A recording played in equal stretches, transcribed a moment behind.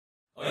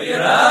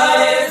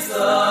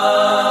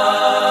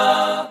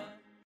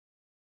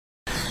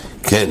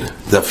כן,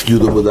 דף י'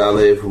 עמוד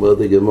א',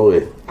 אומרת הגמרא.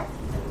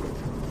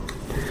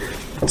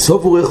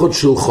 צובור אחד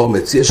של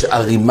חומץ, יש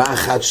ערימה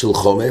אחת של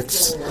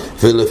חומץ,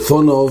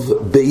 ולפוניו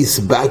בייס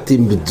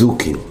בתים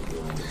בדוקים.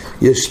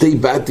 יש שתי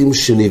בתים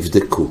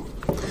שנבדקו.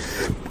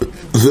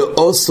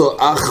 ועושו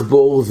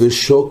עכבור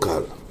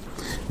ושוקל,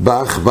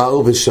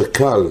 בעכבר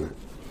ושקל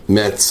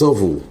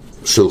מהצובור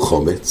של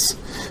חומץ,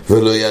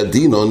 ולא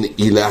ידינון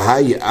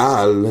אילהי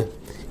על,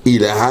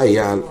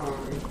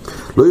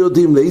 לא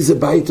יודעים לאיזה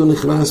בית הוא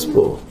נכנס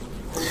פה.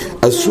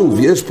 אז שוב,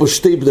 יש פה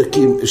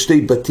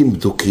שתי בתים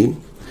בדוקים,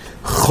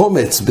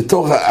 חומץ,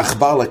 בתור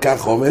העכבר לקח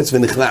חומץ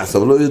ונכנס,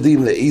 אבל לא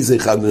יודעים לאיזה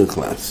אחד הוא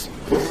נכנס.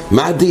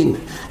 מה הדין?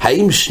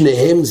 האם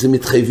שניהם זה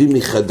מתחייבים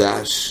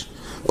מחדש,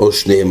 או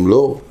שניהם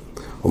לא?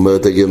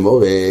 אומרת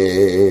הגמרא,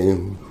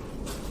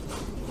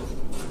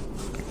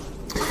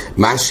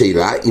 מה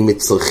השאלה? אם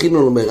מצריכים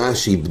לומר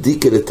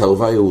שבדיקה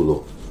לתרווי או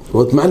לא. זאת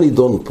אומרת, מה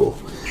נידון פה?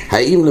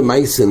 האם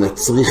למעשה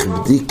נצריך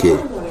בדיקה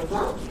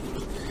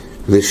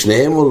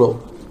לשניהם או לא?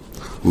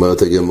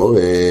 אומרת הגמרא,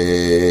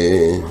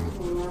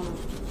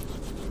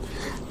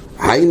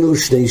 היינו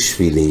שני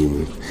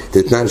שבילים,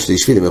 תתנן שני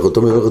שבילים, איך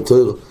אותו מברך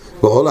תואר,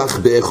 והולך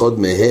באחד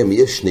מהם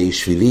יש שני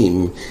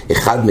שבילים,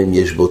 אחד מהם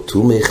יש בו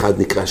תומה,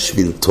 אחד נקרא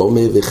שביל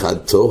תומה ואחד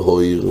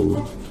טהור.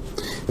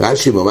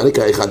 רש"י, מה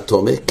נקרא אחד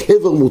תומה?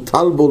 קבר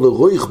מוטל בו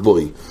לרויך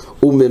בוי,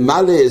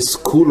 וממלא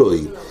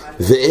אסכולוי,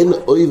 ואין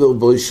אויבר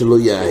בוי שלא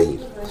יעיל.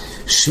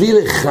 שביל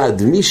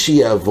אחד, מי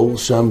שיעבור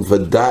שם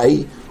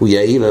ודאי הוא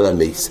יעיל על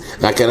המס,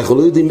 רק אנחנו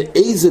לא יודעים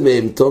איזה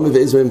מהם תומה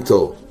ואיזה מהם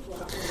טהור.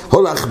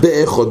 הולך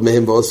באחד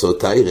מהם ועשו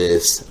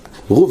תיירס,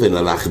 ראובן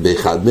הלך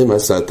באחד מהם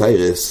עשה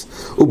תיירס,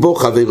 ובו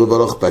חברו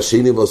והלך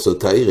בשני ועשו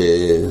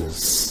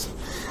תיירס.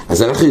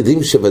 אז אנחנו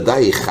יודעים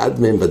שוודאי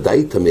אחד מהם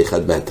ודאי תמה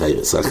אחד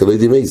מהתיירס, אנחנו לא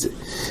יודעים איזה.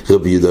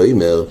 רבי יהודה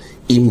אומר,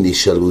 אם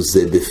נשאלו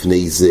זה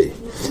בפני זה,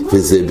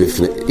 וזה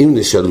בפני, אם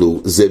נשאלו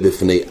זה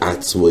בפני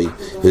עצמוי,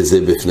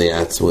 וזה בפני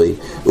עצמוי,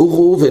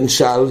 וראובן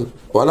שאל,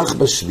 הוא הלך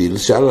בשביל,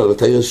 שאל על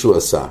התיירס שהוא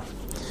עשה.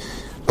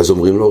 אז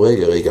אומרים לו,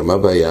 רגע, מה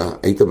הבעיה?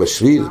 היית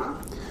בשביל?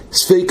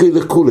 ספיקוי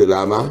לכולי,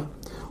 למה?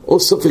 או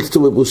סופק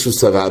תום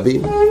ברושוס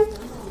הרבים,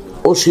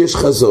 או שיש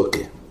חזוקה.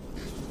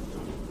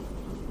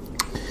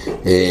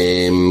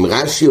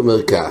 רש"י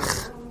אומר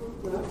כך,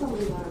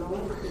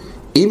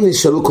 אם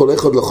נשאלו כל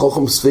אחד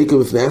לחוכם ספיקוי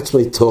בפני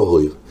עצמי טהור,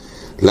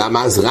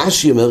 למה? אז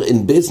רש"י אומר,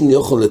 אין בזן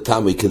יוכל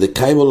לתמי, כדי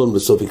קיימלון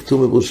בסופק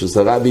תום ברושוס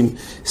הרבים,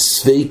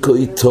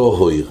 ספיקוי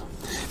טהור.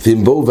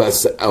 ואם בואו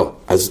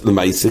אז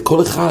למעשה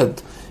כל אחד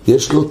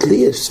יש לו תלי,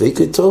 יש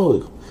ספיקוי טהור.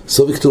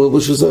 סופק תום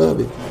ברושוס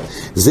הרבים.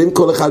 זה עם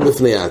כל אחד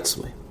בפני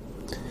עצמי.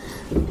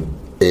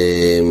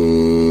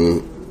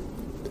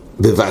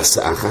 בבס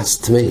אחס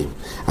תמאים,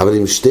 אבל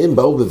אם שתיהם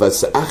באו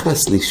בבס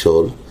אחס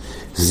לשאול,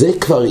 זה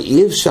כבר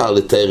אי אפשר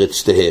לתאר את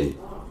שתיהם,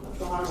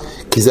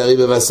 כי זה הרי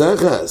בבס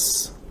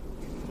אחס.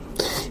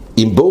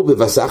 אם באו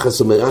בבס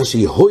אחס אומר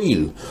רש"י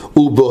הויל,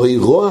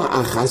 ובהירוע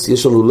אחס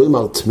יש לנו לא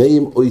אמר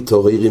תמאים או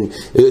טהורים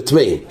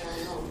תמאים,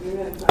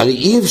 הרי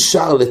אי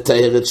אפשר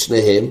לתאר את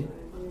שניהם.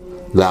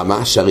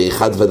 למה? שהרי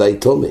אחד ודאי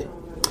תומה.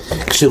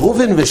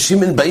 כשראובן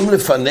ושמעון באים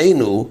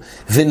לפנינו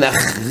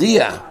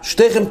ונכריע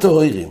שתיכם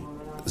טהורים,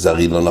 זה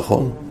הרי לא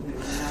נכון.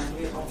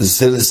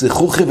 זה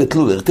חוכי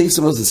ותלולה. תייסס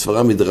אומר זה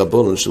ספרה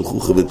מדרבנון של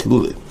חוכי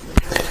ותלולה.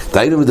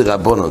 דהיינו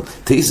מדרבנון,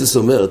 תייסס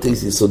אומר,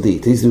 תייסס יסודי,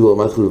 תייסס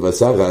ואומרנו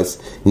בבסחס,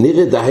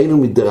 נראה דהיינו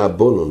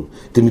מדרבנון,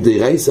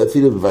 דמדרייס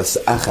אפילו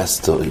בבסחס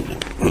טהורים.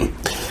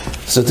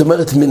 זאת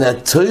אומרת, מן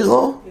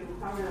התוירו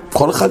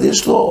כל אחד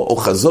יש לו, או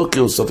חזוקה,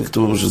 או סופק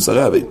תום של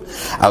סרבים.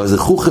 אבל זה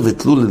חוכי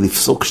ותלולה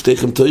לפסוק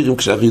שתיכם טהורים,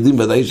 כשאנחנו יודעים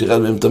ודאי שאחד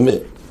מהם טמא.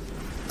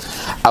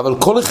 אבל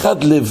כל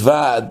אחד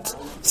לבד,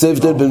 זה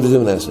הבדל בין בזה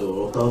מנסה.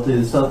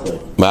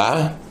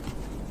 מה?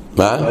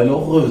 אולי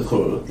לא חורב את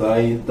כל,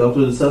 אולי תרתו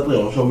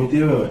לסתרי, משהו אמיתי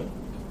באמת.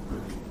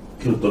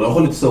 כאילו, אתה לא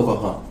יכול לפסוק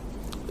ככה.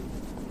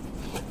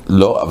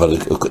 לא, אבל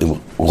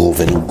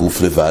ראובן הוא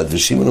גוף לבד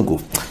ושמעון הוא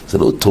גוף. זה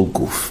לא אותו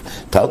גוף.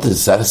 תרתי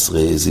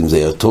לסתרי, אם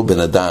זה אותו בן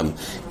אדם,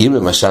 אם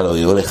למשל הוא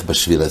הולך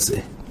בשביל הזה,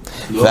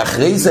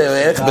 ואחרי זה הוא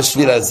הולך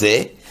בשביל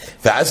הזה,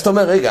 ואז אתה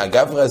אומר, רגע,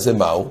 הגבר הזה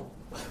מהו?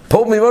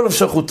 פה ממנו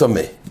אפשרות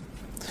טמא.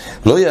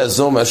 לא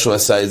יעזור מה שהוא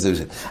עשה את זה.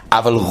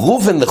 אבל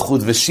ראובן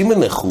לחוד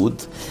ושמעון לחוד,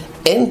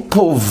 אין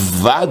פה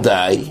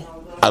ודאי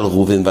על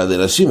ראובן ודאי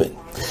לשמעון.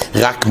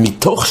 רק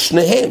מתוך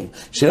שניהם,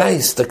 שאלה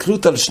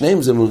ההסתכלות על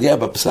שניהם זה מוגיע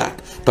בפסק.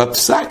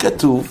 בפסק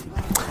כתוב,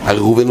 על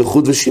ראובן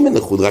לחוד ושמעון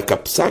לחוד, רק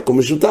הפסק הוא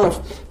משותף,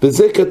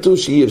 וזה כתוב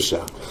שאי אפשר.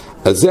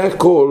 אז זה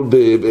הכל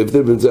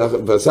בהבדל בין זה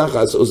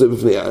בסחס, או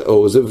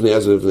זה בפני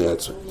אז ובפני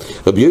עצמם.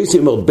 רבי יוסי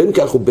אומר, בין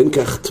כך ובין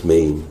כך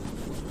טמאים.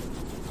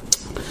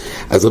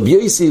 אז רבי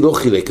יוסי לא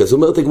חילק, אז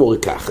אומרת הגמור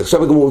כך,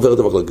 עכשיו הגמור מברת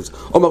המחלוקת.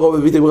 אומר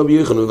רבי ביתם רבי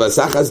יוחנן,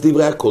 ובסחס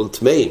דברי הכל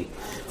טמאים.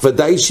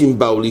 ודאי שאם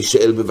באו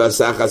להישאל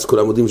בבסחס,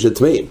 כולם יודעים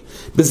שטמאים.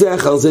 בזה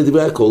אחר זה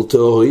דברי הכל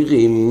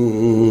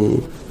טהורים.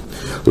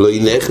 לא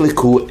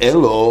ינחלקו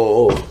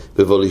אלו,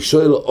 ובוא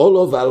לשאול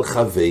אולו ועל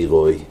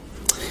חברוי.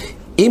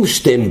 אם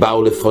שתיהם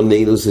באו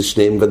לפנינו, זה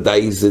שניהם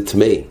ודאי זה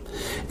טמאים.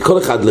 כל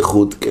אחד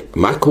לחוד,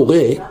 מה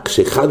קורה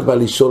כשאחד בא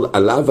לשאול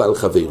עליו ועל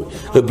חברו?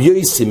 רבי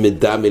יוסי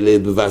מדם אלה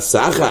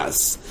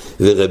בבסחס,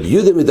 ורבי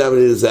יהודה מדם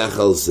אלה זה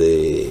אחר זה.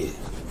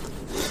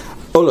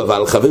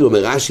 ועל חברו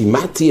אומר רש"י,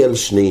 מה תהיה על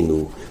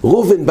שנינו?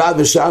 ראובן בא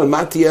ושאל,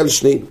 מה תהיה על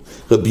שנינו?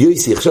 רבי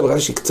יוסי, עכשיו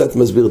רש"י קצת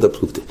מסביר את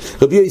הפשוטה.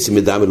 רבי יוסי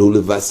מדם אלו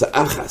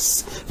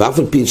לבסחס, ואף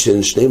על פי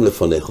שאין שניהם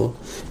לפניך,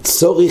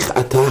 צורך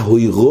אתה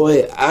הוי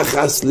רואה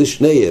אחס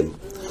לשניהם.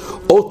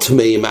 או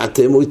טמאים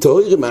אתם, או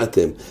טהורים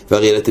אתם.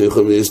 והרי אתם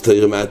יכולים להיות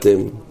טהורים אתם.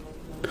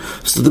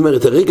 זאת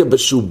אומרת, הרגע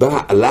בתשובה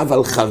עליו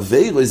על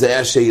חברו, זה היה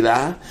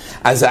השאלה,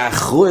 אז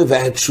האחרונה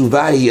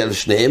והתשובה היא על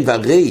שניהם,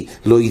 והרי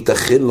לא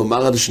ייתכן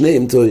לומר על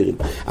שניהם טהורים.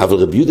 אבל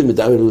רבי יהודה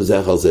מדם אלו זה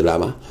אחר זה,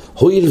 למה?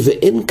 הואיל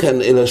ואין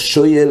כאן אלא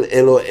שואל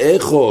אלו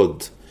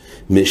אחד,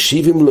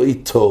 משיבים לו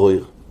טהור,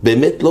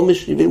 באמת לא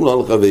משיבים לו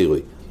על חברו.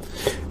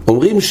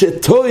 אומרים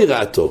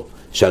שטהרתו,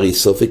 שהרי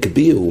סופק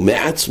ביהו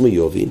מעצמו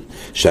יובין,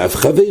 שאף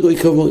חברו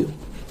כמוהו.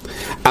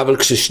 אבל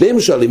כששניהם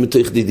שואלים אותו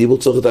יחדידי, הוא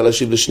צריך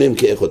להשיב לשניהם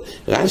כאחד.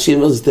 רש"י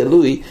אומר, זה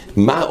תלוי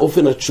מה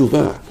אופן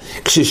התשובה.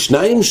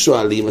 כששניים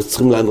שואלים, אז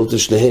צריכים לענות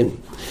לשניהם.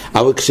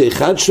 אבל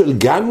כשאחד שואל,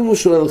 גם אם הוא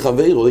שואל על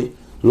חברו,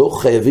 לא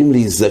חייבים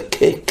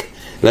להיזקק,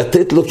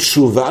 לתת לו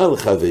תשובה על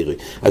חברו.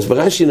 אז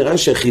ברש"י נראה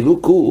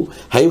שהחילוק הוא,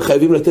 האם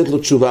חייבים לתת לו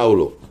תשובה או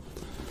לא.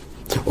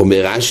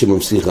 אומר רש"י,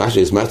 ממשיך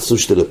רש"י, אז מה עצו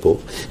שאתה לפה?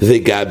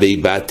 וגבי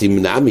בתים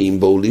נמים,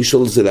 בואו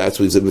לשאול זה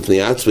לעצמי, זה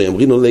בפני עצמי,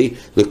 אמרינו לי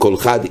לכל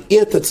אחד,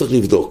 אי אתה צריך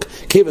לבדוק.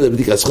 כיוון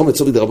הבדיקה, אז חומץ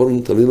סובי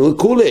דרבון תלינו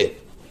לכולה.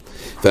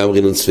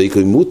 ואמרינו צפיקו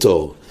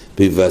מוטור,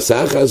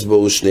 בבסחס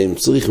בואו שניהם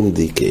צריכים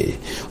בדיקה.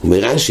 אומר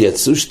רש"י,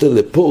 עצו שאתה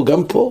לפה,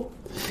 גם פה.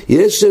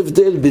 יש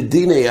הבדל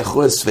בדיני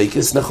אחרי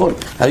ספיקס, נכון.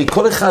 הרי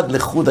כל אחד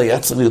לחוד היה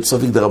צריך להיות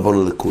סובי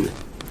דרבון לכולה.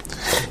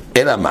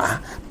 אלא מה?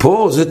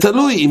 פה זה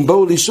תלוי אם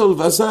בואו לשאול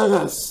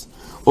בסחס.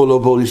 או לא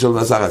בואו לשאול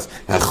בסחס.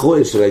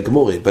 האחרונה של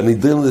הגמורה,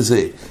 בנידרן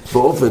לזה,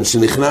 באופן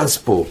שנכנס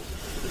פה,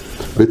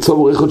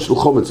 בצום אחד של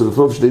חומץ,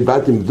 ולפני שני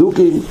בתים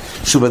בדוקים,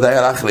 שהוא ודאי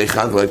הלך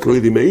לאחד, ורק לא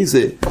יודעים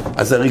איזה,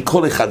 אז הרי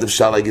כל אחד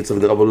אפשר להגיד צום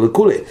דרבון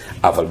לכולה.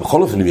 אבל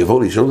בכל אופן, אם יבואו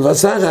לשאול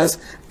בסחס,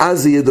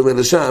 אז יהיה דומה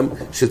לשם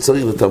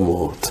שצריך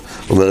לתמות.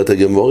 אומרת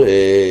הגמורה,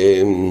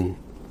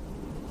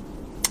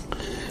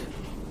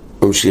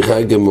 ממשיכה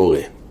הגמורה,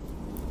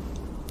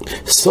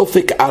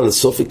 סופק על,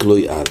 סופק לא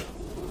יעל.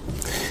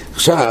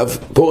 עכשיו,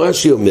 פה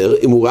רש"י אומר,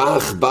 אם הוא ראה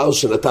עכבר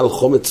שנטל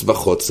חומץ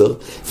בחוצר,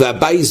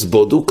 והבייס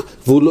בודוק,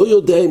 והוא לא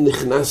יודע אם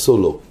נכנס או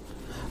לא.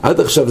 עד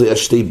עכשיו זה היה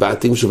שתי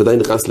בתים שוודאי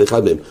נכנס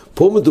לאחד מהם.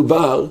 פה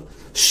מדובר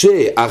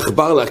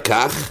שהעכבר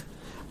לקח,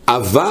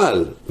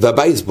 אבל,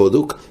 והבייס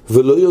בודוק,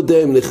 ולא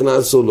יודע אם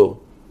נכנס או לא.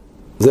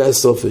 זה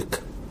הסופק.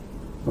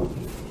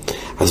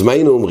 אז מה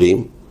היינו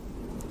אומרים?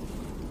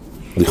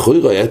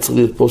 לכאורה היה צריך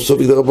להיות פה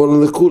סופק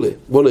דרבון לכולה.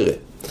 בוא נראה.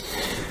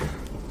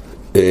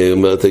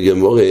 אומרת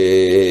הגמורה,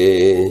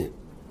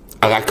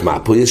 רק מה,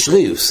 פה יש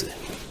ריוס.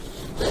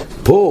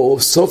 פה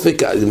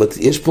סופק,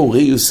 יש פה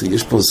ריוס,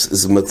 יש פה,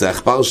 זה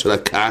האחבר של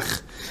הכך,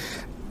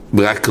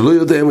 רק לא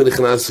יודע אם הוא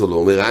נכנס או לא.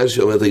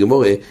 אומרת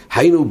הגמורה,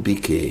 היינו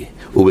ביקה,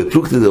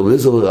 ובפלוגתא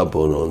דרבלעזר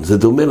ורבונון, זה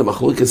דומה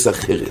למחלוקת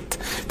אחרת.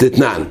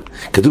 תתנן,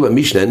 כתוב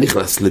במשנה,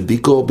 נכנס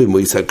לביקו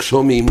במויס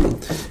הגשומים,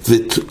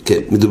 כן,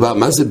 מדובר,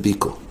 מה זה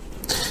ביקו?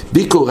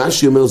 ביקו,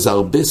 רש"י אומר, זה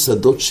הרבה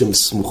שדות שהם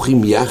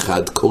סמוכים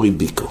יחד, קורי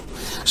ביקו.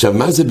 עכשיו,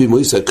 מה זה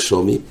במויס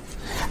הגשומי?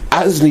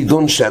 אז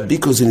נידון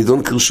שהביקו זה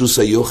נידון כרשוס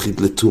היוחיד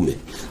לתומה.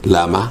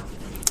 למה?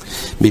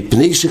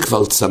 מפני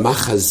שכבר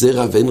צמח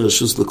הזרע ואין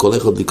רשוס לכל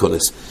אחד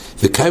להיכנס.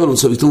 וקיים לנו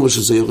סוביק תומה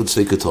רשוס היוחיד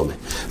ספק תומה.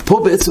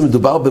 פה בעצם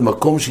מדובר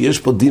במקום שיש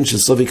פה דין של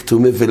סוביק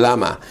תומה,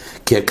 ולמה?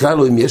 כי הכלל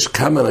הוא אם יש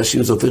כמה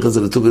אנשים זה הופך את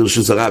זה לתומה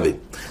רשוס הרבי.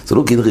 זה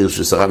לא גדרי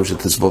רשוס הרבי של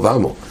תסבוב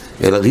עמו,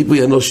 אלא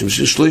ריבוי אנושים,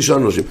 שלושה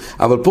אנושים.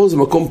 אבל פה זה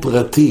מקום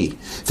פרטי,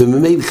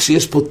 וממילא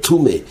כשיש פה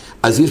תומה,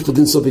 אז יש פה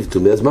דין סוביק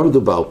תומה. אז מה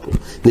מדובר פה?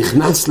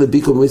 נכנס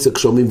לביקו במויס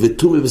הגשומים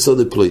ותומה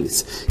בסוד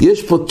פלויניס.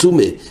 יש פה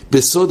תומה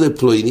בסוד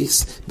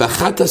פלויניס,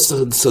 באחת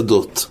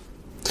השדות.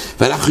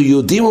 ואנחנו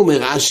יודעים, אומר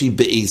רש"י,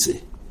 באיזה.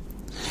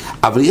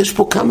 אבל יש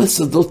פה כמה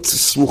שדות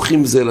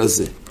סמוכים זה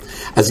לזה.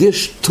 אז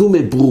יש תומה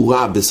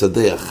ברורה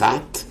בשדה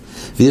אחת,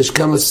 ויש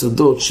כמה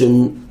שדות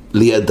שהם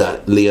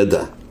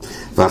לידה.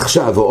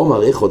 ועכשיו,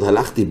 ואומר, איך עוד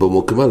הלכתי בו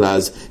מוקמל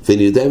אז,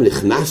 ואני יודע אם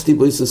נכנסתי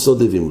בו איזה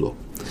סוד ואם לא.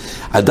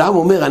 אדם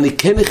אומר, אני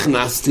כן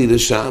נכנסתי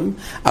לשם,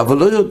 אבל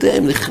לא יודע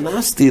אם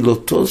נכנסתי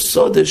לאותו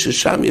סוד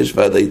ששם יש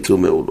ועדי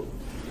תומה או לא.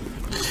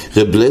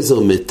 רבלעזר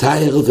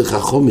מתאר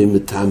וחכמים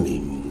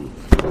מתאמים.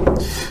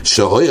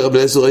 שהוי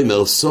רבלעזר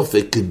אומר,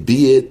 סופק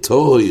ביה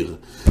טהור,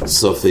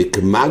 סופק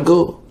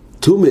מגו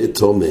תומה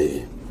תומה.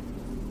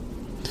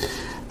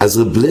 אז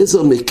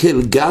רבלעזר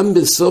מקל גם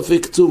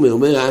בסופק תומה,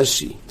 אומר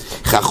רש"י.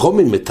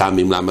 חכמים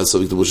מתאמים למה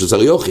סופק תומה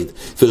שזר יוחיד,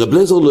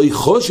 ורבלעזר לא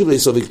יחוש לו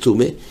סופק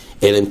תומה,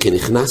 אלא אם כן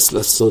נכנס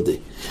לסודה.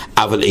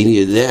 אבל איני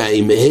יודע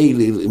אם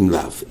העיל אם לאו.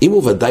 אם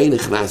הוא ודאי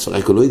נכנס,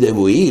 ורק הוא לא יודע אם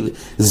הוא העיל,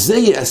 זה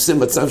יעשה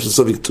מצב של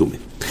סופק תומה.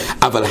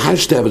 אבל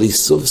השתה, אבל היא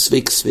סוף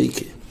ספק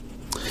ספקה.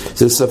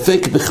 זה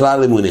ספק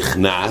בכלל אם הוא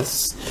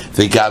נכנס,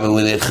 וגם אם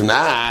הוא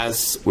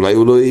נכנס, אולי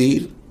הוא לא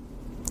העיל.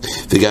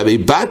 וגם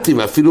בתים,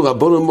 אפילו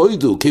רבונון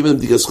מוידו, כיוון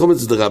דגס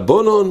חומץ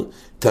דרבונון,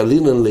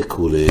 תלינן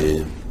לכולה.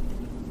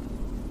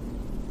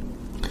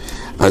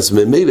 אז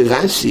ממילא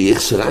רש"י,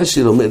 איך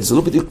שרש"י לומד, זה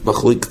לא בדיוק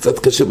מחלוקת, קצת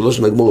קשה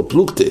בלושן הגמרא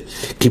פלוגתא,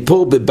 כי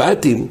פה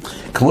בבתים,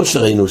 כמו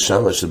שראינו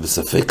שם,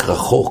 שבספק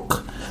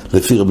רחוק,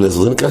 לפי רב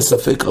אליעזר, זה נקרא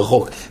ספק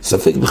רחוק,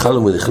 ספק בכלל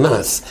הוא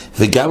נכנס,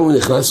 וגם הוא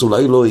נכנס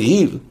אולי לא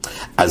העיל,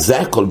 אז זה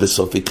הכל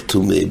בסופק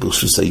טומאה,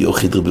 ברשוס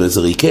היוחיד רב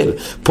אליעזר יקל.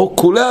 פה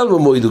כולל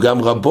במועידו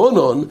גם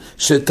רבונון,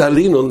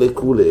 שתלינון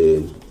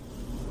לכולם.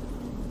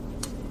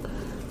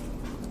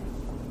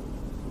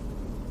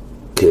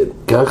 כן,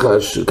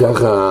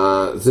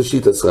 ככה, זה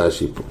שיטת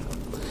רש"י פה.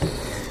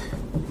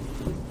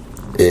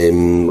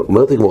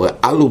 אומרת הגמרא,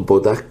 אלו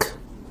בודק,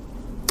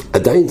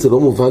 עדיין זה לא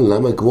מובן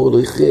למה הגמור לא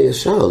יכריע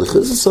ישר,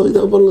 לכן זה סורי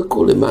דרבון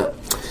לכולם,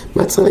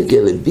 מה צריך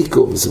להגיע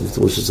לביקו, וזה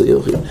כמו שזה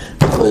יוריד,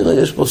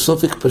 יש פה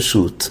סופק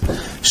פשוט,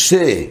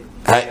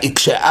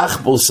 כשאח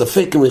בו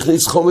ספק אם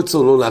הכניס חומץ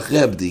או לא לאחרי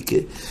הבדיקה,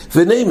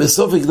 ונעים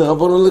סופק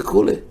דרבון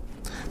לכולם,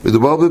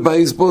 מדובר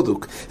בבייס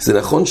בודוק. זה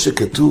נכון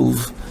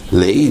שכתוב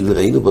לעיל,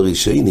 ראינו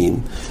בראשונים,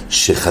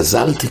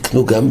 שחז"ל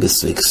תקנו גם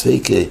בספק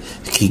ספיקה,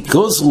 כי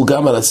גוזרו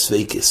גם על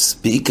הספיקס,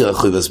 בעיקר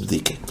החויבס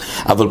בדיקה.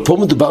 אבל פה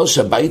מדובר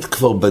שהבית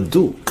כבר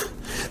בדוק,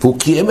 והוא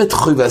קיים את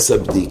חויבס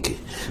הבדיקה.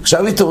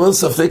 עכשיו התעורר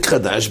ספק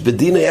חדש,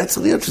 בדין היה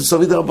צריך להיות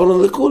שסובי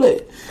דרבנן לכולי.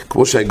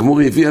 כמו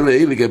שהגמור הביא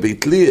לעיל לגבי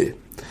תליה.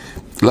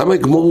 למה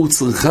הגמור הוא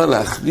צריכה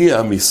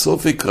להכריע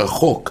מסופק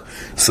רחוק,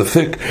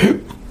 ספק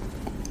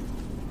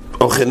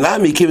אוכן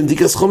למי, כי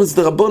בדיקס חומץ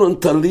דרבנן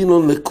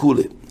תלינון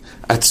לכולי.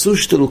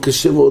 הצושטל הוא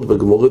קשה מאוד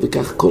בגמורה,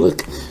 וכך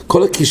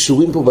כל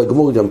הכישורים פה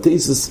בגמורה, גם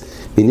תייסס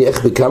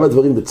מניח בכמה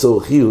דברים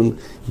בצורך עיון,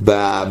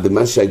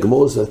 במה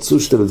שהגמורה זה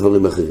הצושטל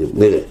ודברים אחרים.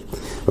 נראה.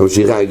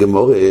 ממשיכה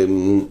הגמורה,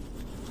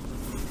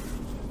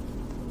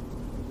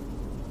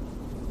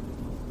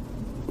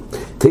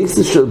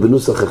 תייסס של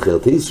בנוסח אחר,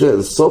 תייסס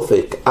של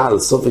סופק על,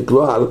 סופק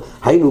לא על,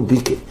 היינו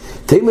ביקה.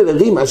 תימל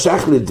הרים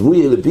השך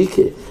לדמוי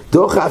לביקה,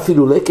 דוחה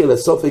אפילו לקה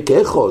לסופק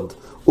אחד,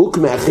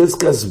 וכמאחז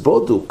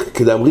כסבודוק,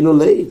 כדאמרינו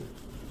ליל.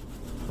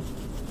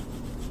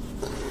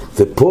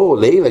 ופה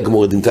ליל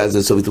הגמור דמתה את זה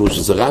לסופית ראש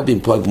שזה רבים,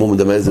 פה הגמור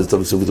מדמה את זה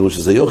לסופית ראש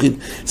שזה יוחיד,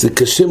 זה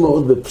קשה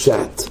מאוד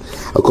בפשט.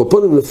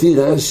 הקופונים לפי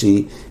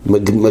רש"י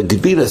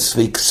מגביל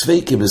הספק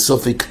ספיקה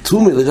בסופק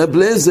טומאה לרב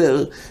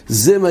אליעזר,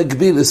 זה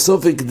מגביל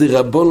לסופק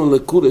דרבנן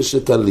לכולי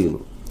שתלינו.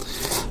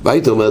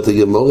 והיית אומרת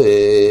הגמור,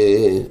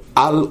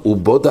 על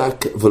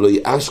ובודק ולא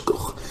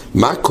יאשכח.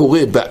 מה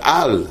קורה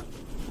בעל?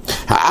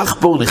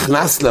 האחבור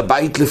נכנס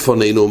לבית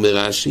לפנינו, אומר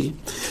רש"י,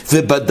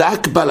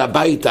 ובדק בעל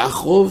הבית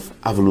האחרוב,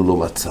 אבל הוא לא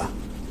מצא.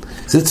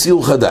 זה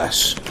ציור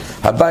חדש.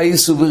 הבית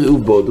הוא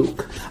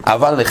בודוק,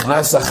 אבל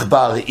נכנס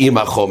עכבר עם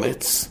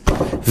החומץ,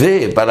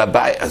 ובעל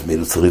הבית, אז מי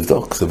לא צריך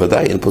לבדוק? זה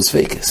ודאי, אין פה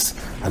ספיקס.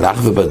 הלך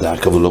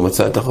ובדק, אבל לא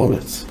מצא את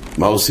החומץ.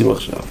 מה עושים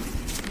עכשיו?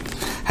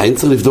 האם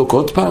צריך לבדוק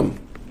עוד פעם?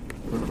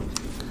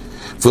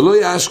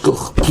 ולא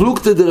יאשכח,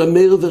 פלוגתא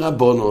דרמר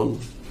ורבונון,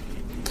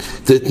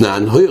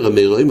 תתנן, הוי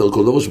רמר, אומר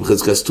כל דבר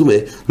שבחזקת טומאה,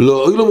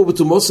 לא אוי לו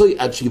בתומוסוי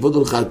עד שיבוד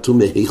לך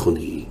טומאה היכון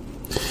היא.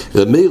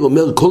 רמר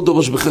אומר כל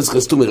דבר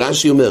שבחזקת טומאה,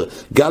 רש"י אומר,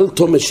 גל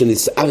טומאה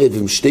שנסערב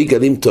עם שתי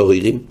גלים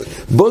טהורים,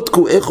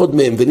 בודקו אחד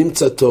מהם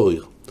ונמצא טהור,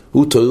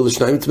 הוא טהור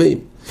ושניים טמאים.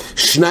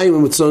 שניים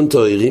הם מצוין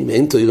טהורים,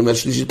 אין טהורים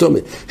מהשלישי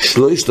טומאה.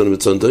 שלושת הם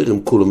מצוין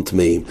טהורים, כולם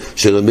טמאים.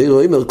 שרמר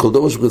אומר כל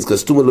דבר שבחזקת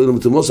טומאה לא אוי לו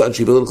בתומוסוי עד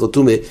שיבוד לך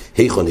טומאה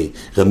היכון היא.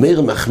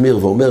 רמר מחמיר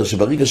ואומר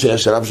שברגע שהיה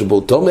שלב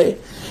שבו טומאה,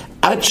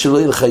 עד שלא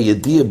יהיה לך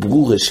ידיעה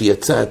ברורה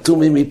שיצא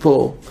הטומאה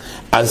מפה,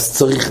 אז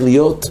צריך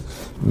להיות,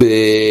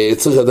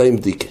 צריך עדיין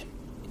בדיקה.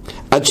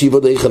 עד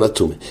שיבוד היכן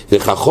הטומאה.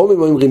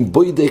 וחכמים אומרים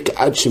בוידק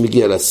עד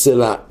שמגיע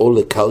לסלע או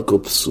לקרקע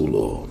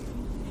פסולו.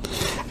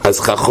 אז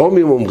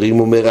חכמים אומרים,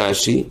 אומר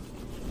רש"י,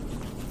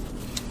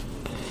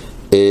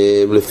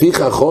 לפי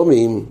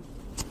חכמים,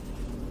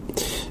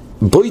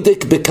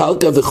 בוידק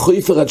בקרקע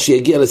וחויפר עד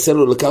שיגיע לסלע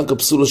או לקרקע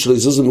פסולו שלא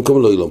יזוז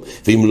למקום לא ילום.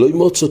 ואם לא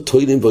ימוצו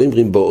טוילים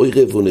ואומרים בו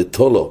ערב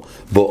ונטולו,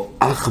 בו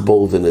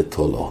אחבור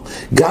ונטולו.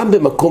 גם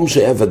במקום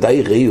שהיה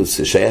ודאי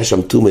ריוס, שהיה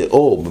שם טומאה,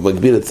 או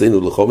במקביל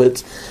אצלנו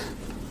לחומץ,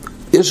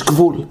 יש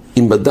גבול.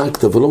 אם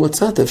בדקת ולא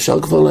מצאת, אפשר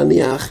כבר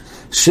להניח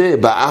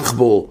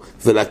שבאחבור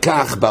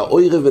ולקח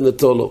בערב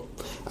ונטולו.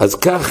 אז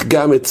כך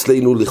גם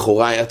אצלנו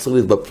לכאורה היה צריך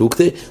להיות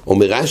בפלוגתא,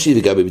 אומר רש"י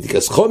וגם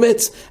בבדיקת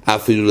חומץ,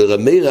 אפילו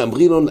לרמר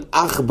אמרינון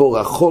אחבור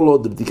החולו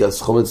בבדיקת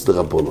חומץ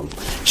דרבנן.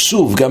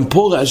 שוב, גם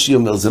פה רש"י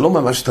אומר, זה לא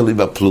ממש תלוי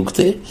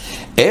בפלוגתא,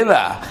 אלא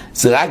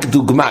זה רק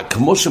דוגמה,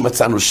 כמו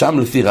שמצאנו שם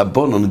לפי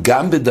רבנן,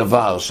 גם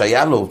בדבר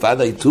שהיה לו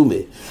ודאי טומאה,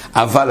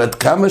 אבל עד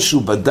כמה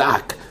שהוא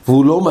בדק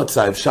והוא לא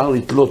מצא, אפשר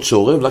לתלות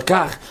שעורב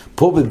לקח,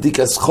 פה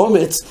בבדיקת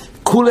חומץ,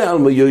 כולי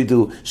עלמא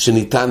יודו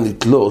שניתן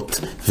לתלות,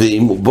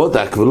 ואם הוא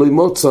בודק ולא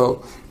ימוצו,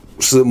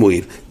 שזה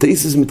מועיל.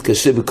 תייסס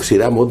מתקשה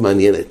בשאלה מאוד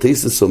מעניינת.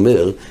 תייסס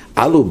אומר,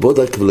 אלו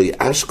בודק ולא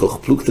יאשכח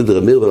פלוגתא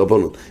דרמר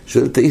ורבנן.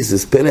 שואל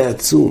תייסס, פלא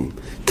עצום.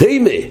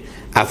 תימה,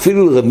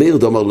 אפילו לרמר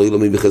דאמר לא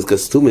ילומי בחזקת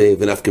טומאה,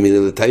 ונפקא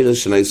מיניה לתיירא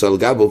שנעשו על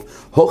גבו,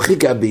 הוכי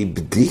גבי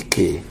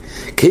בדיקה.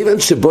 כיוון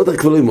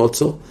שבודק ולא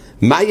ימוצו,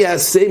 מה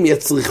יעשה אם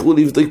יצריכו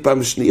לבדוק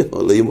פעם שנייה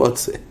או לא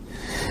ימוצא?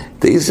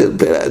 תייסס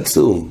פלא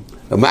עצום.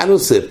 מה אני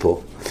עושה פה?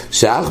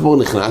 שהאחבור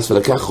נכנס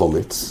ולקח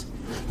חומץ,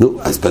 נו,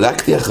 אז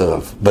בדקתי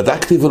אחריו,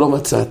 בדקתי ולא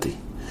מצאתי.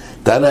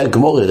 תענה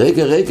הגמורה,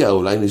 רגע,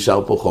 אולי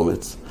נשאר פה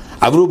חומץ.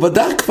 אבל הוא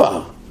בדק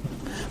כבר.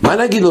 מה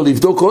נגיד לו,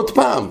 לבדוק עוד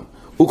פעם?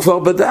 הוא כבר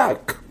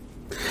בדק.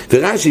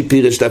 ורש"י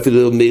פירש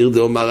אפילו מאיר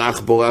דאמר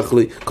אך בורח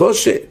לי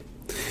קושה.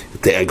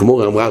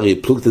 הגמורה אמרה הרי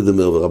פלוגתא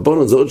דמר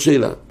ורבונן, זו עוד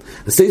שאלה.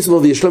 אז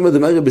תסמור וישלמה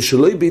דמריה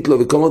בשלוי ביטלו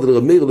וקומר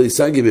דלרב מאיר לא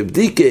ישגי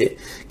בבדיקה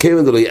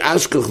כיוון דלוי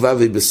אשכח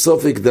ואבי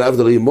בסופק דלאו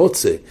דלוי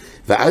מוצא,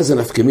 ואז זה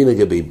נפקא מינה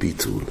לגבי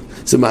ביטול.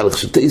 זה מהלך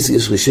שתייס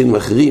יש ראשונים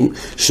אחרים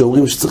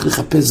שאומרים שצריך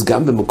לחפש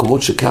גם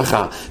במקומות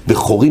שככה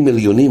בחורים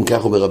עליונים,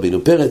 ככה אומר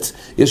רבינו פרץ.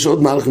 יש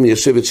עוד מהלך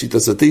מיישבת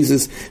שיטת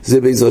התייסס,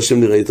 זה בעזר השם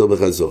נראה יותר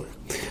בחזור.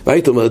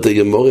 והיית אומרת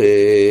הגמורה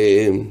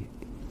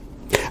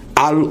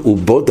על הוא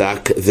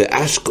בודק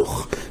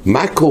ואשכח.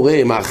 מה קורה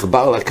אם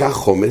העכבר לקח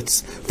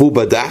חומץ והוא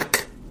בדק?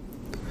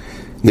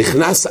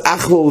 נכנס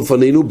אחרוב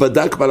בפנינו,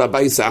 בדק בעל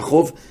הבייס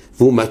אחרוב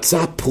והוא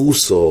מצא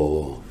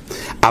פרוסו,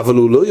 אבל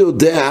הוא לא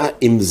יודע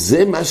אם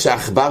זה מה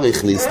שהעכבר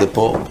הכניס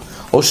לפה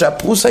או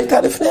שהפרוס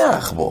הייתה לפני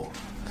העכבר.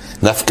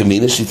 נפקא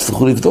מינה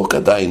שיצטרכו לבדוק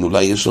עדיין,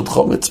 אולי יש עוד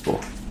חומץ פה.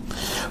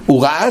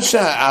 הוא ראה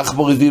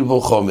שהעכבר הביא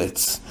בו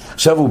חומץ,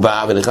 עכשיו הוא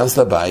בא ונכנס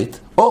לבית,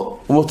 הוא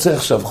מוצא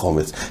עכשיו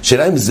חומץ.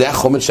 שאלה אם זה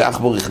החומץ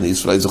שהעכבר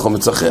הכניס, אולי זה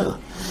חומץ אחר.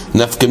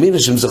 נפקא מינה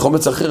שאם זה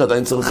חומץ אחר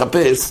עדיין צריך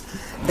לחפש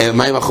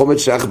מה עם החומץ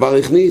שהעכבר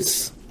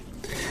הכניס.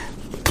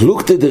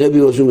 פלוגתא דרבי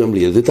יהושע בן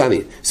גמליאל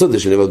דתני, סודה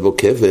שנאבד בו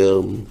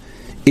קבר,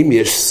 אם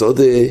יש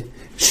סודה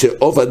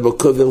שעובד בו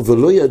קבר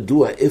ולא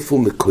ידוע איפה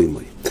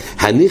מקוימוי,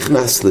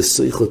 הנכנס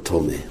לשיחו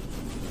תומה.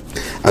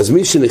 אז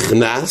מי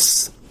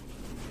שנכנס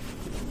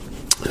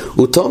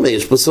הוא תומה,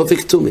 יש פה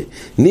סופק תומה.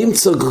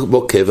 נמצא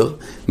בו קבר,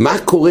 מה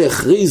קורה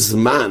אחרי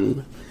זמן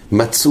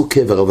מצאו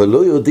קבר, אבל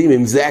לא יודעים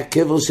אם זה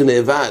הקבר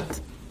שנאבד.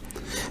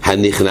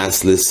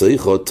 הנכנס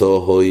לשיח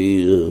אותו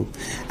הויר.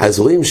 אז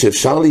רואים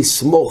שאפשר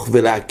לסמוך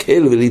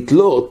ולהקל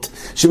ולתלות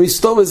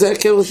שמסתום זה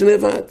הקבר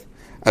שנאבד.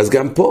 אז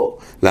גם פה,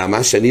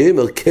 למה שאני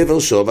אומר קבר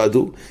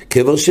שעובדו,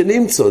 קבר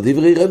שנמצא,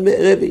 דברי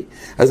רבי.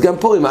 אז גם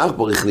פה אם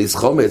העכבר הכניס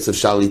חומץ,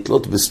 אפשר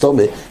לתלות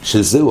בסתומה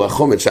שזהו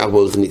החומץ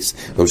שהעכבר הכניס.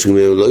 רבי שמעון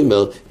גמליאל לא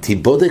אומר,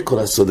 תיבודק כל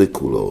הסודה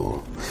כולו.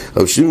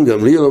 רבי שמעון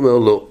גמליאל אומר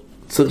לא,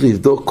 צריך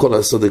לבדוק כל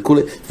הסודה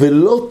כולו,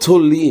 ולא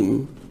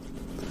תולים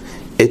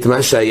את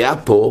מה שהיה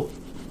פה,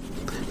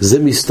 זה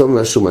מסתום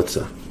מה שהוא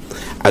מצא.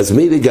 אז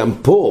מילא גם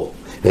פה,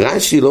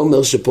 רש"י לא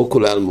אומר שפה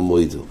כל העלמא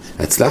מועידו.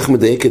 הצלח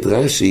מדייק את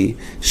רש"י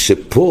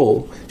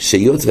שפה,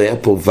 שהיות והיה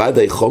פה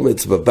ודאי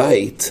חומץ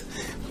בבית,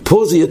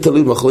 פה זה יהיה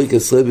תלוי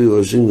מחלוקת רבי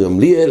יהושע בן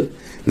גמליאל,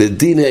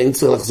 לדין האם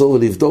צריך לחזור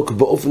ולבדוק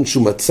באופן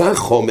שהוא מצא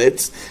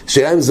חומץ,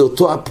 שאלה אם זה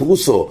אותו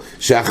הפרוסו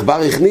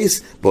שהעכבר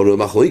הכניס, בואו לא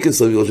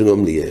מחלוקת רבי יהושע בן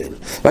גמליאל.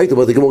 והיית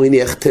אומרת, הגמור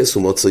הניח טס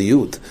ומוצא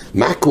יוד.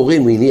 מה קורה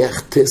אם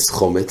הניח טס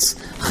חומץ?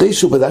 אחרי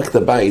שהוא בדק את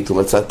הבית, הוא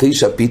מצא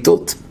 9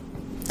 פיתות,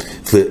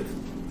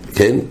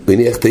 כן, הוא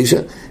הניח 9,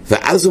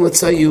 ואז הוא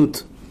מצא יוד.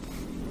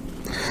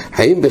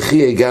 האם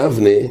בחיי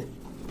גבנה,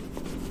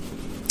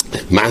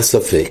 מה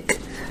הספק?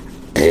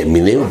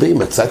 מיני ובי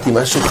מצאתי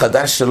משהו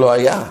חדש שלא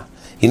היה.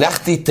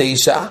 הנחתי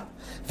 9,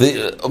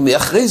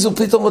 ואחרי זה הוא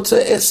פתאום מוצא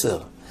 10.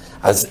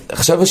 אז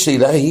עכשיו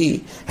השאלה היא,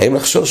 האם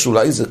לחשוב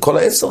שאולי זה כל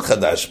 10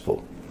 חדש פה?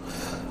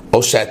 או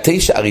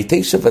שה9, הרי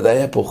 9 ודאי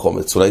היה פה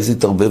חומץ, אולי זה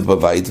יתערבב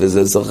בבית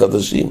וזה 10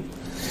 חדשים.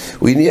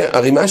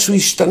 הרי משהו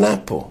השתנה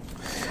פה.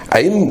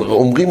 האם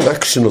אומרים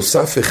רק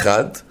שנוסף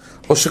 1,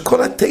 או שכל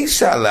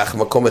 9 הלך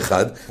מקום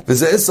אחד,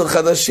 וזה 10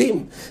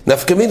 חדשים.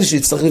 נפקא מינה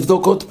שיצטרך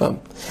לבדוק עוד פעם.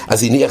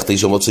 אז הניח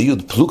 9 מוצא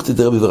יוד, פלוגתא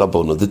דרבי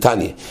ורבונן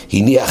דתניא,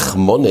 הניח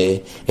מונה,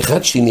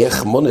 אחד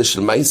שהניח מונה של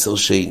מייסר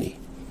שני.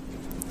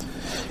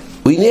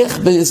 הוא הניח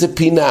באיזה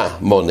פינה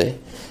מונה,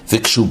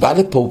 וכשהוא בא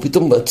לפה, הוא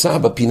פתאום מצא,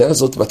 בפינה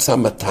הזאת מצא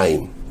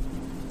 200.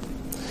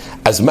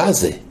 אז מה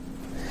זה?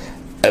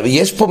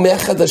 יש פה 100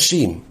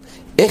 חדשים.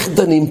 איך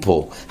דנים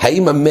פה?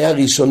 האם 100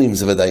 הראשונים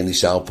זה ודאי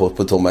נשאר פה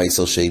פתאום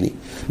מייסר שני?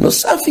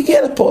 נוסף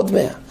הגיע לפה עוד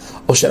 100.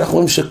 או שאנחנו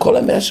רואים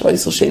שכל 100 של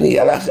מייסר שני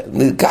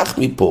נלקח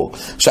מפה.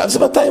 עכשיו זה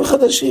 200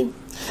 חדשים.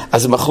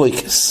 אז זה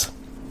מחלוקס.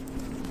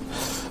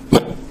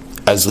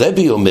 אז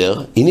רבי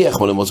אומר, הניח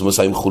מונה מוצא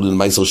מסעים חולין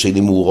מייסר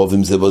שני מעורב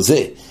עם זה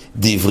בזה.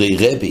 דברי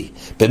רבי.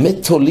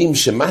 באמת תולים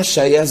שמה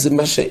שהיה זה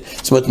מה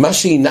זאת אומרת, מה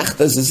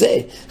שהנחת זה.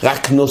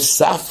 רק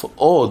נוסף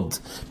עוד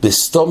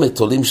בסתומת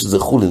תולים שזה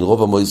חולין,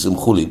 רוב המייסרים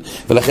חולין.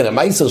 ולכן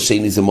המייסר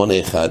שני זה מונה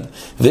אחד,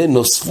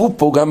 ונוספו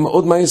פה גם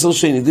עוד מייסר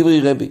שני,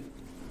 דברי רבי.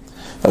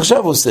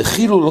 עכשיו עושה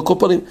חילול לא כל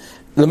פנים.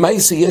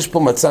 למייסר יש פה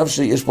מצב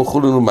שיש פה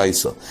חולין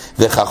ומייסר.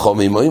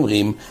 וחכמים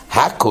אומרים,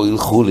 הכל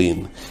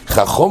חולין.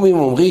 חכמים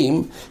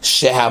אומרים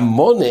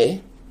שהמונה,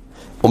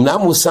 אמנם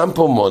הוא שם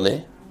פה מונה,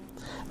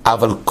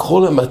 אבל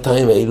כל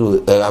 200 האלו,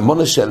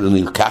 המונה שלו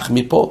נלקח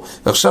מפה,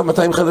 ועכשיו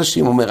 200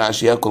 חדשים, אומר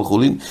רש"י, הכל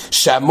חולין,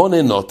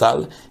 שהמונה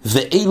נוטל,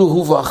 ואלו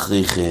הוא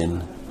ואחריכן.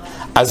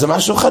 אז זה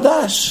משהו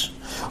חדש.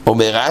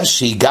 אומר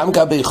רש"י, גם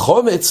גבי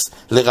חומץ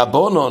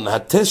לרבונן,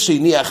 הטס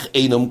שהניח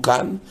אינם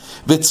כאן,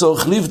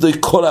 וצורך לבדוק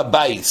כל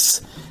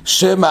הבייס,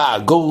 שמה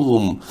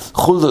גורום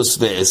חולדוס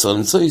ו10,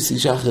 נמצא איסי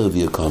שחר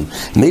ויוקון.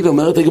 מיל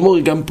אומרת הגמור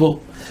גם פה.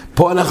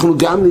 פה אנחנו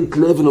גם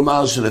נתלה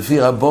ונאמר שלפי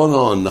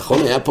רבונון,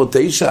 נכון, היה פה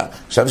 9,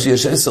 עכשיו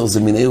שיש 10 זה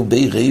מיני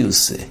ובי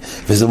ריוס,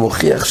 וזה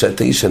מוכיח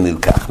שה9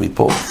 נלקח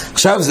מפה,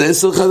 עכשיו זה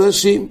 10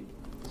 חדשים.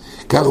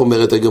 כך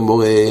אומרת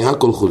הגמור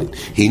הכל חולין,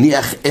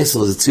 הניח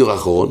 10 זה ציור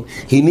אחרון,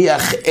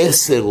 הניח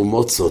 10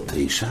 ומוצו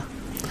 9,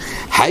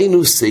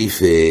 היינו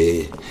סייפה,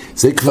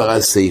 זה כבר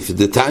הסייפה,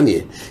 דתניה,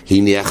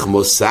 הניח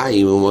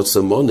מוסיים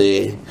ומוצו מונה,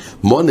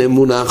 מונה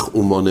מונח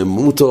ומונה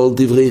מוטול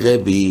דברי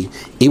רבי,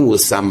 אם הוא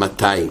שם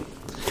 200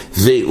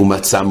 והוא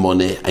מצא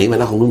מונה, האם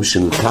אנחנו אומרים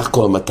שנלקח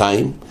כל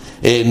 200,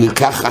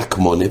 נלקח רק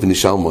מונה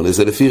ונשאר מונה,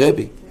 זה לפי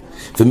רבי,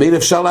 ומילא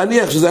אפשר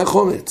להניח שזה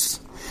החומץ.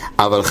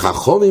 אבל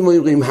חכמים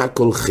אומרים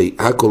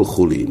הכל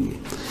חולין.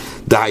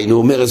 דהיינו,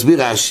 אומר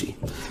הסביר רש"י,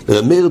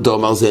 רמר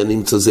דומר זה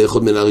נמצא זה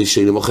אחד מן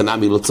הראשונים,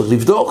 וכנעמי לא צריך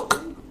לבדוק,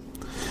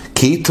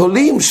 כי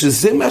תולים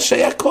שזה מה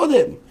שהיה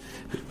קודם,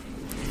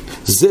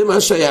 זה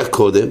מה שהיה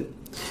קודם,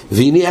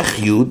 והניח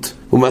י'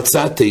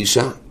 ומצא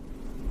 9,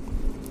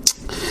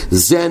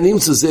 זה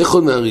הנמצא זה אחד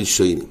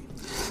מהראשונים.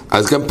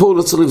 אז גם פה הוא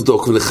לא צריך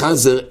לבדוק,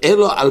 ולחזר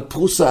אלו על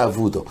פרוס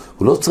העבודו,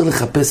 הוא לא צריך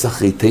לחפש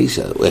אחרי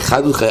 9,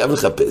 אחד הוא חייב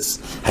לחפש,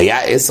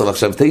 היה 10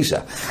 ועכשיו 9,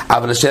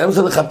 אבל השאלה הוא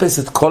צריך לחפש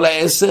את כל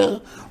 10,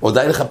 או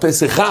די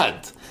לחפש 1,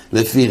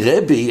 לפי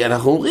רבי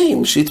אנחנו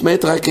אומרים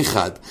שהתמעט רק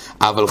 1,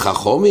 אבל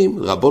חכמים,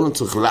 רבנו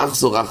צריך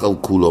לחזור רק על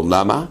כולם,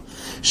 למה?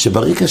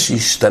 שברגע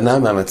שהשתנה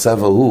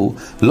מהמצב ההוא,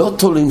 לא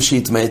תולים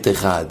שהתמעט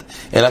 1,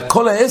 אלא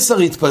כל 10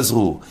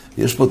 התפזרו,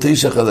 יש פה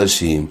 9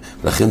 חדשים,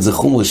 לכן זה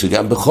חומרי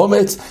שגם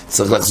בחומץ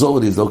צריך לחזור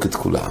ולבדוק את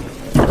כולם.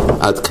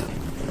 עד כאן.